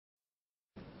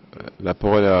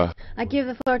I give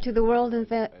the floor to the World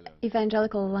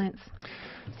Evangelical Alliance.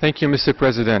 Thank you, Mr.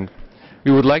 President.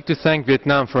 We would like to thank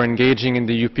Vietnam for engaging in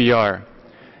the UPR.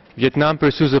 Vietnam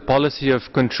pursues a policy of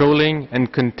controlling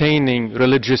and containing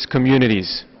religious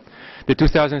communities. The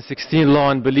 2016 law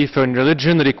on belief in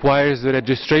religion requires the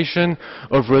registration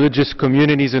of religious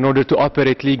communities in order to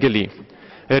operate legally.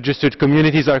 Registered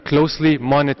communities are closely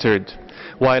monitored,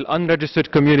 while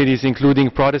unregistered communities,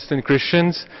 including Protestant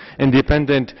Christians,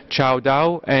 independent Chow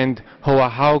Dao and Hoa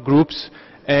Hao groups,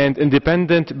 and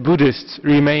independent Buddhists,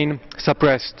 remain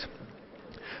suppressed.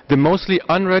 The mostly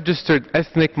unregistered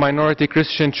ethnic minority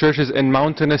Christian churches in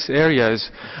mountainous areas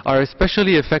are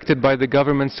especially affected by the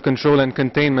government's control and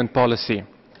containment policy.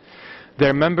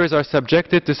 Their members are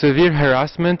subjected to severe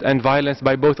harassment and violence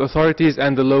by both authorities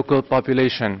and the local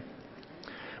population.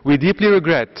 We deeply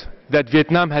regret that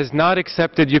Vietnam has not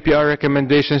accepted UPR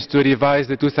recommendations to revise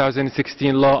the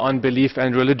 2016 law on belief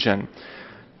and religion.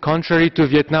 Contrary to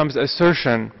Vietnam's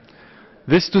assertion,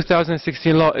 this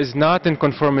 2016 law is not in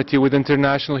conformity with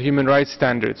international human rights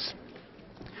standards.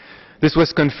 This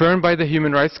was confirmed by the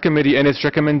Human Rights Committee in its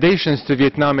recommendations to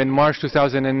Vietnam in March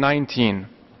 2019.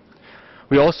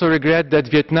 We also regret that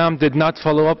Vietnam did not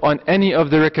follow up on any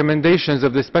of the recommendations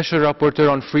of the Special Rapporteur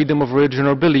on Freedom of Religion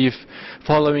or Belief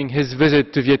following his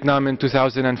visit to Vietnam in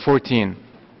 2014.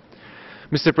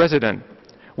 Mr. President,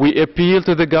 we appeal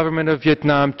to the government of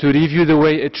Vietnam to review the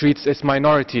way it treats its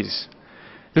minorities.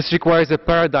 This requires a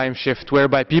paradigm shift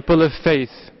whereby people of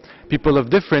faith, people of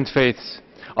different faiths,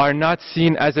 are not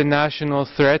seen as a national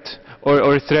threat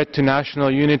or a threat to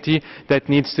national unity that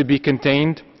needs to be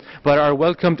contained, but are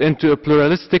welcomed into a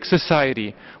pluralistic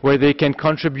society where they can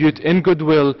contribute in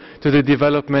goodwill to the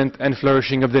development and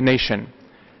flourishing of the nation.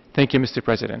 Thank you, Mr.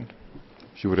 President.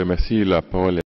 Je vous remercie. La parole